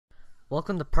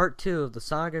Welcome to part 2 of the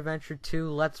Sonic Adventure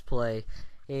 2 Let's Play.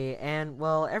 And,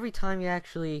 well, every time you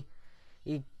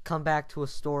come back to a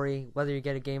story, whether you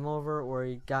get a game over or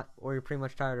you're pretty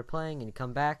much tired of playing and you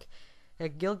come back,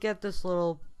 you'll get this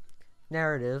little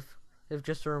narrative of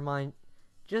just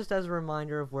as a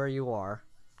reminder of where you are.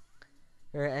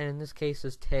 And in this case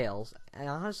is Tails. And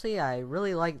honestly, I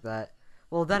really like that.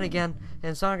 Well, then again,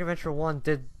 and Sonic Adventure 1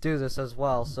 did do this as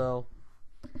well, so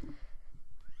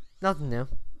nothing new.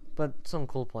 But something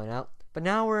cool to point out. But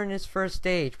now we're in his first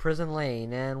stage, Prison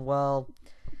Lane, and well,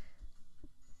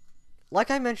 like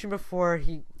I mentioned before,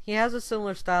 he has a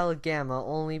similar style of Gamma,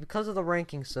 only because of the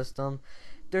ranking system,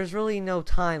 there's really no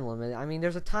time limit. I mean,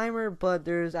 there's a timer, but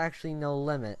there's actually no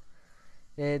limit.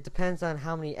 It depends on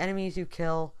how many enemies you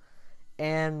kill,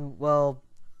 and well,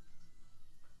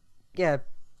 yeah,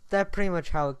 that's pretty much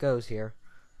how it goes here.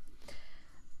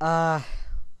 Let's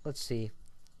see.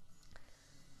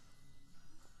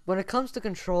 When it comes to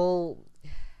control,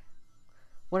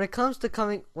 when it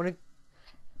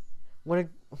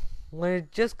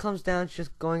just comes down to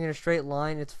just going in a straight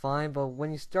line, it's fine. But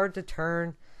when you start to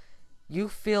turn, you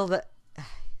feel that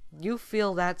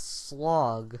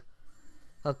slog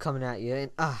coming at you,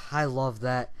 and I love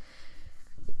that.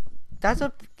 That's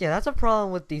a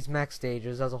problem with these mech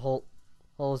stages as a whole.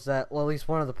 Is that, well, at least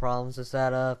one of the problems is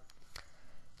that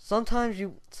sometimes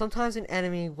an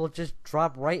enemy will just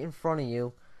drop right in front of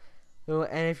you.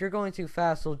 And if you're going too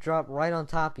fast, it'll drop right on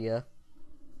top of you.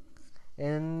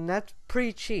 And that's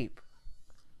pretty cheap.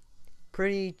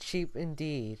 Pretty cheap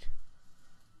indeed.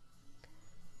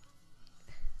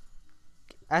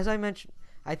 As I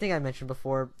think I mentioned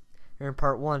before in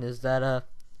part 1, is that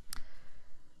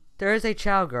there is a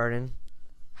Chao Garden.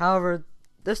 However,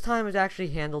 this time it's actually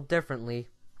handled differently.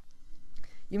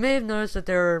 You may have noticed that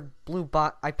there are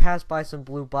I passed by some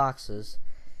blue boxes.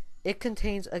 It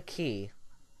contains a key.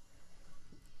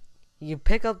 You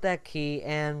pick up that key,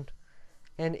 and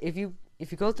if you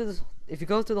go through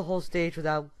the whole stage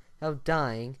without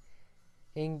dying,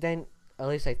 and then, at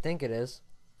least I think it is,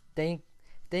 then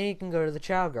you can go to the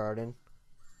Chao Garden.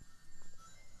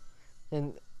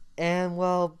 And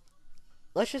well,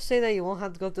 let's just say that you won't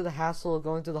have to go through the hassle of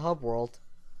going to the hub world.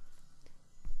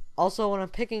 Also, when I'm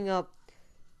picking up,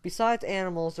 besides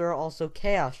animals, there are also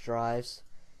chaos drives,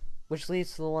 which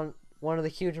leads to one of the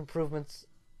huge improvements.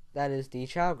 That is the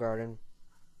Chao Garden.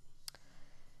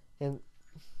 And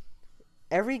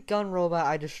every gun robot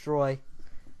I destroy,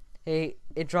 it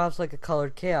drops like a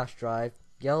colored chaos drive.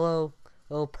 Yellow,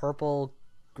 little purple,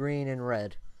 green, and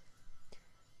red.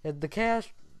 And the chaos,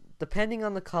 depending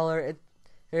on the color, it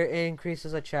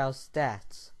increases a Chao's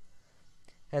stats.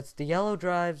 That's the yellow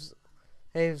drives,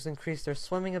 they've increased their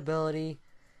swimming ability.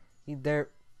 The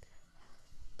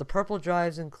purple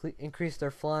drives increase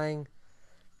their flying.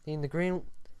 And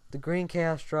the green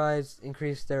chaos drives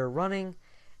increase their running,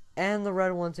 and the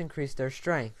red ones increase their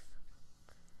strength.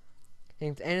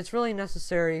 And it's really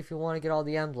necessary if you want to get all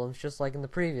the emblems, just like in the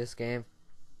previous game.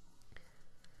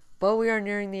 But we are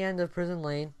nearing the end of Prison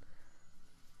Lane,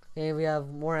 and we have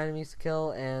more enemies to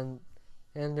kill, and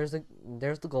there's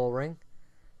the gold ring.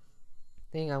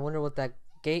 I wonder what that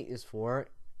gate is for,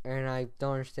 and I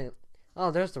don't understand.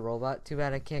 Oh, there's the robot. Too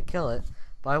bad I can't kill it.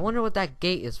 But I wonder what that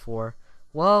gate is for.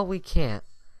 Well, we can't.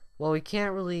 Well, we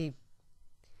can't really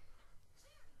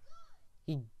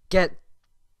get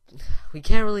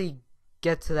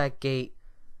to that gate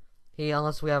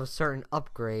unless we have a certain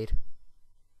upgrade.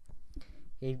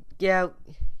 Upgrades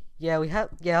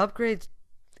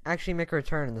actually make a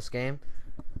return in this game,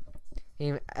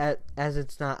 as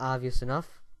it's not obvious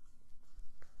enough.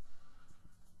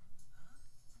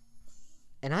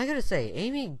 And I gotta say,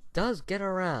 Amy does get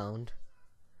around.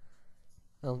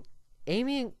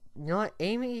 Amy, you know what?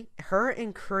 Amy, her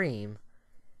and Cream,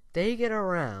 they get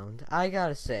around. I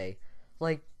gotta say,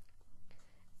 like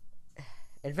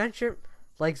Adventure,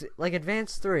 like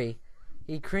Advance 3,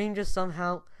 Cream just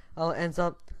somehow ends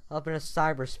up in a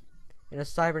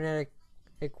cybernetic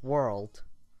world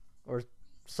or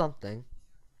something.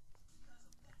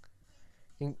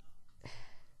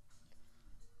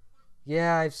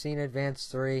 Yeah, I've seen Advance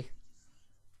 3.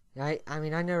 I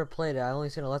mean, I never played it. I only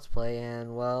seen a Let's Play,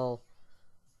 and well,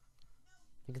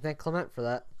 you can thank Clement for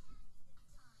that.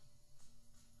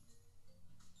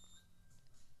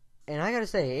 And I gotta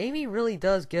say, Amy really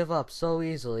does give up so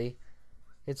easily.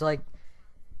 It's like,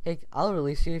 hey, I'll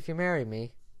release you if you marry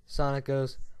me. Sonic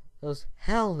goes,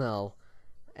 hell no.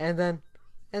 And then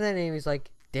Amy's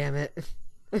like, damn it.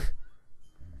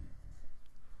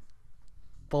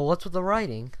 But what's with the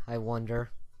writing, I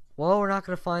wonder? Well, we're not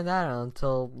gonna find that out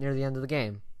until near the end of the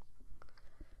game.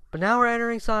 But now we're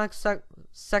entering Sonic's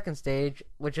second stage,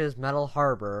 which is Metal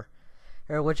Harbor,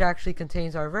 which actually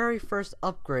contains our very first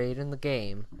upgrade in the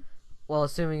game. Well,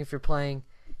 assuming if you're playing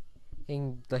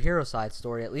in the hero side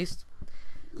story at least.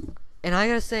 And I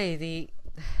gotta say,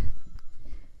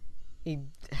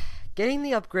 getting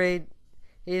the upgrade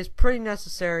is pretty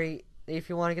necessary if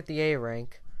you want to get the A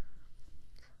rank.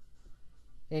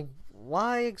 And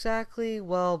why exactly?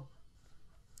 Well,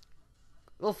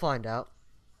 we'll find out.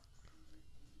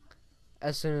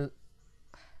 As soon as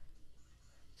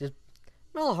just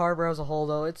Metal Harbor as a whole,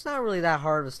 though, it's not really that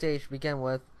hard of a stage to begin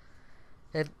with.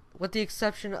 With the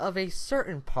exception of a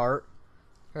certain part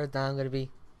that I'm going to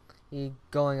be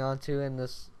going on to in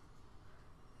this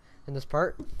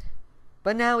part.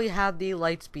 But now we have the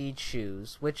Lightspeed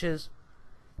shoes, which is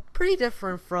pretty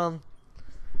different from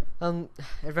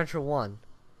Adventure 1.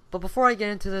 But before I get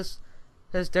into this,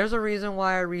 there's a reason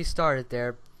why I restarted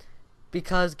there.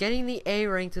 Because getting the A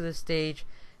rank to this stage,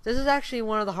 this is actually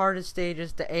one of the hardest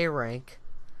stages to A rank.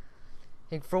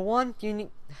 And for one, getting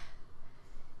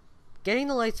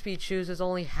the Lightspeed shoes is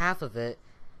only half of it.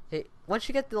 Once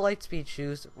you get the Lightspeed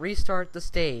shoes, restart the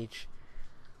stage.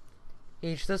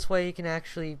 This way you can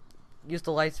actually use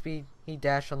the Lightspeed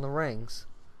dash on the rings.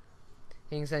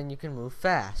 And you can move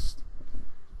fast.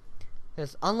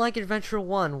 Because unlike Adventure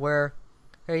 1, where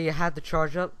you had to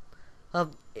charge up,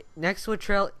 next to a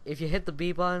trail, if you hit the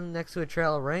B button next to a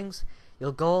trail of rings,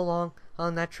 you'll go along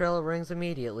on that trail of rings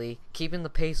immediately, keeping the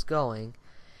pace going.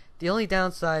 The only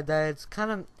downside that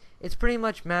it's pretty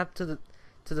much mapped to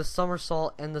the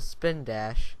somersault and the spin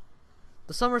dash.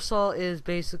 The somersault is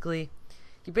basically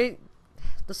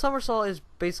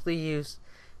used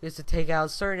to take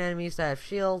out certain enemies that have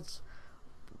shields,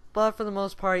 but for the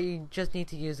most part you just need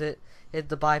to use it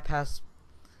to bypass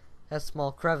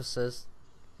small crevices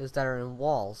that are in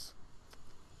walls.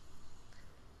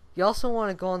 You also want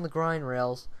to go on the grind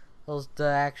rails to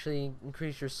actually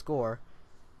increase your score.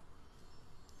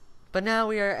 But now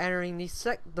we are entering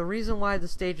the reason why the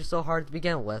stage is so hard to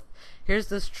begin with. Here's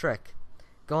this trick.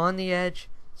 Go on the edge,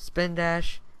 spin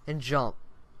dash, and jump.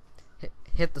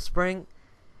 Hit the spring,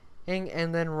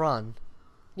 and then run.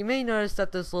 You may notice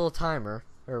that this little timer,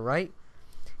 right?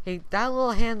 Hey, that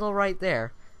little handle right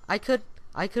there, I could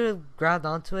have grabbed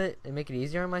onto it and make it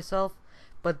easier on myself,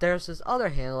 but there's this other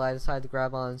handle I decided to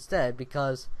grab on instead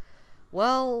because,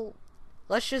 well,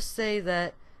 let's just say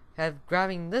that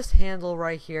grabbing this handle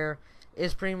right here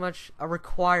is pretty much a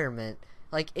requirement.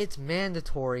 Like, it's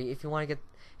mandatory if you want to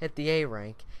hit the A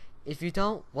rank. If you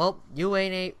don't, well, you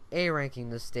ain't A ranking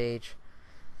this stage.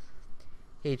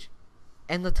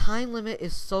 And the time limit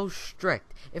is so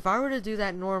strict. If I were to do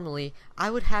that normally,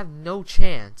 I would have no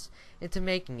chance into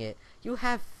making it. You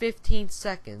have 15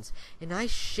 seconds, and I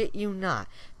shit you not,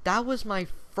 that was my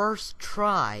first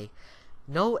try.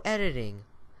 No editing.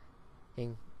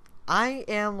 I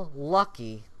am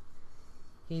lucky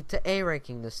to A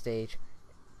ranking this stage.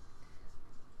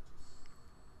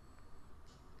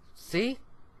 See?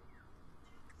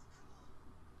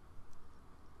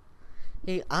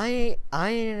 I ain't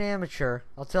an amateur,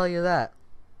 I'll tell you that.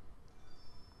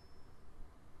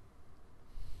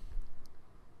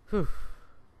 Whew.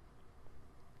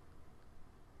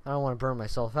 I don't want to burn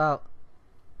myself out.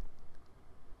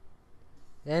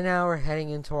 And now we're heading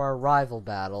into our rival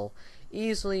battle.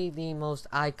 Easily the most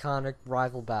iconic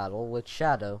rival battle with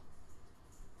Shadow.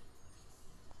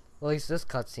 Well, at least this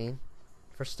cutscene,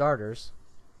 for starters.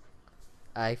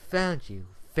 I found you,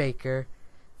 faker.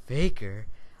 Faker?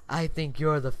 I think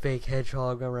you're the fake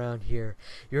hedgehog around here.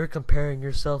 You're comparing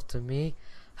yourself to me?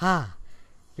 Ha!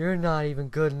 You're not even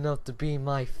good enough to be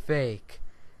my fake.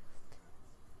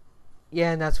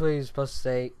 Yeah, and that's what he was supposed to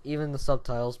say, even in the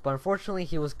subtitles, but unfortunately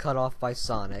he was cut off by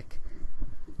Sonic.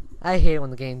 I hate it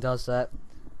when the game does that.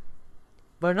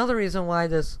 But another reason why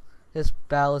this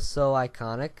battle is so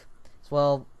iconic is,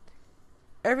 well,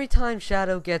 every time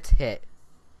Shadow gets hit,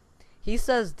 he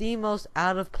says the most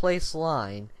out of place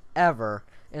line ever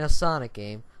in a Sonic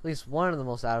game. At least one of the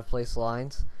most out of place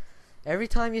lines. Every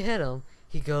time you hit him,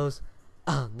 he goes,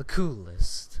 "I'm the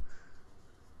coolest."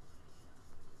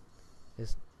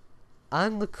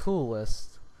 I'm the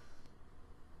coolest.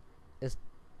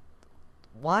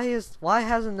 Why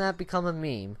hasn't that become a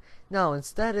meme? No,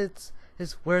 instead it's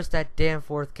where's that damn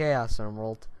fourth Chaos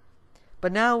Emerald?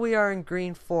 But now we are in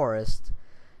Green Forest.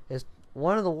 It's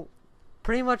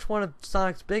pretty much one of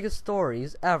Sonic's biggest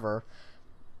stories ever.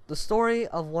 The story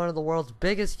of one of the world's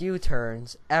biggest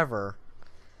U-turns ever.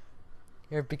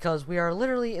 Here, because we are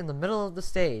literally in the middle of the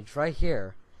stage, right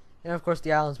here. And of course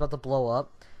the island's about to blow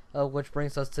up, which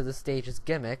brings us to the stage's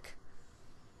gimmick.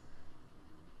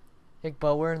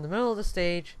 But we're in the middle of the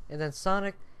stage, and then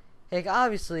Sonic Like,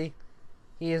 obviously,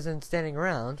 he isn't standing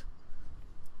around.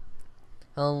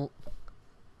 I'm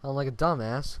like a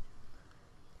dumbass.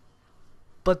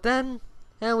 But then,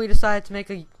 and we decided to make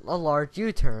a large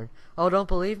U-turn. Oh, don't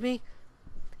believe me?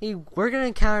 We're gonna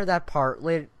encounter that part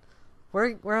later.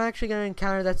 We're actually gonna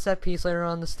encounter that set piece later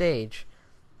on the stage.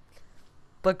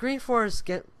 But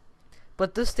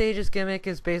but this stage's gimmick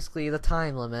is basically the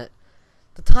time limit.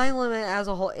 The time limit as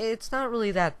a whole, it's not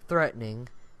really that threatening.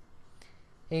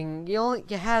 And you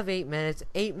have 8 minutes.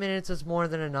 8 minutes is more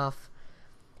than enough.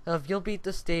 If you'll beat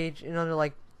the stage in under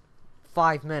like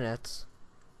 5 minutes,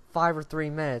 5 or 3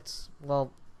 minutes,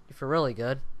 well, if you're really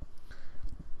good.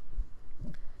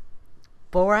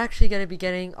 But we're actually going to be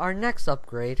getting our next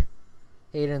upgrade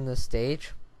in this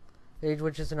stage,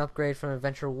 which is an upgrade from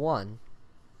Adventure 1.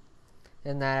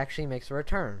 And that actually makes a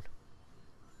return.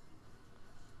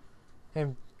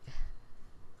 And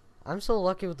I'm so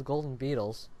lucky with the golden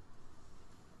beetles.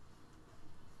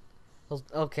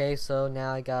 Okay, so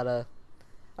now I gotta...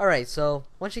 Alright, so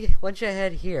once you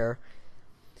head here,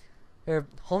 you're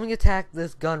homing attack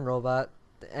this gun robot,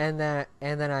 and then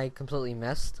I completely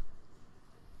missed.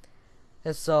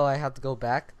 And so I have to go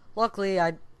back. Luckily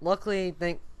I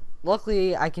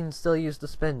can still use the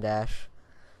spin dash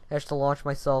to launch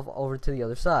myself over to the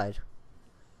other side.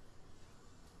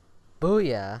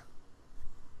 Booyah.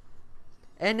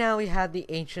 And now we have the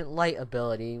Ancient Light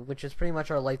ability, which is pretty much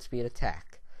our light speed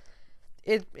attack.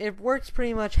 It works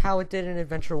pretty much how it did in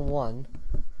Adventure 1.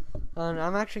 And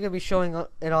I'm actually going to be showing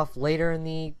it off later in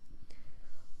the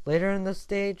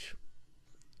stage.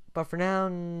 But for now,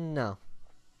 no.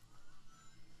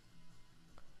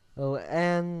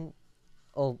 And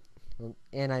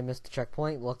I missed the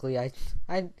checkpoint. Luckily, I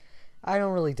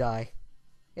don't really die.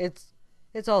 It's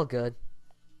all good.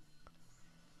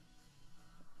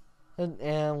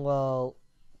 And well,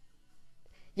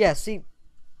 yeah. See,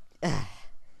 that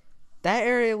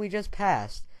area we just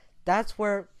passed. That's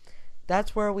where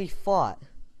we fought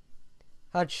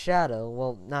Hut Shadow.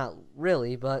 Well, not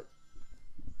really, but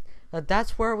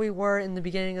that's where we were in the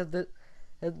beginning of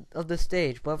the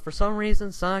stage. But for some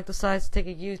reason, Sonic decides to take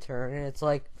a U-turn, and it's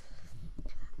like,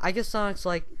 I guess Sonic's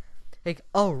like,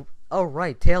 oh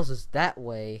right, Tails is that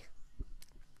way.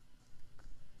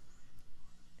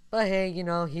 But hey, you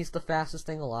know, he's the fastest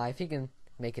thing alive. He can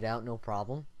make it out, no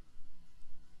problem.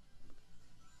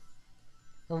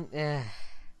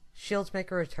 Shields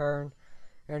make a return.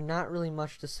 There's not really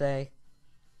much to say.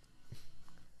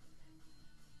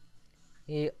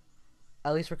 At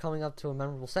least we're coming up to a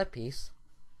memorable set piece.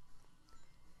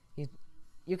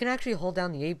 You can actually hold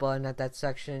down the A button at that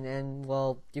section, and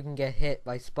well, you can get hit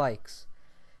by spikes.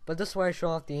 But this is where I show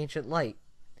off the Ancient Light.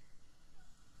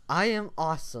 I am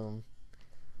awesome.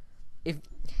 If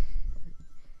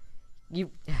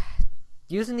you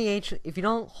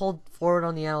don't hold forward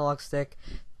on the analog stick,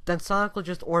 then Sonic will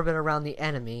just orbit around the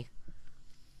enemy.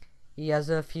 As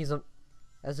if he's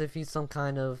some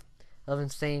kind of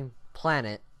insane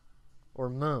planet or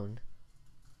moon.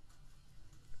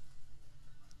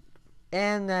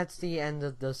 And that's the end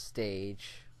of the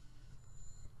stage.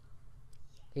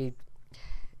 And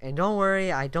don't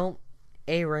worry, I don't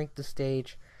A rank the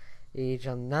stage.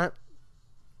 I'm not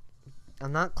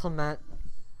Clement.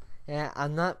 Yeah,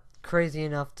 I'm not crazy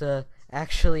enough to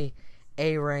actually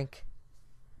A rank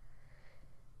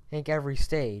every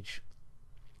stage.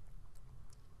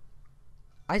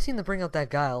 I seem to bring up that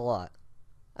guy a lot.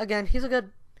 Again, he's a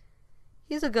good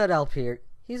LP.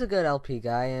 He's a good LP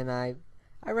guy, and I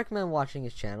recommend watching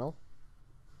his channel.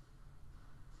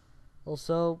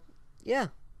 Also, yeah.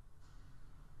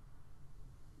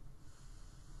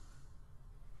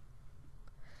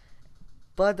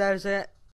 But that is it.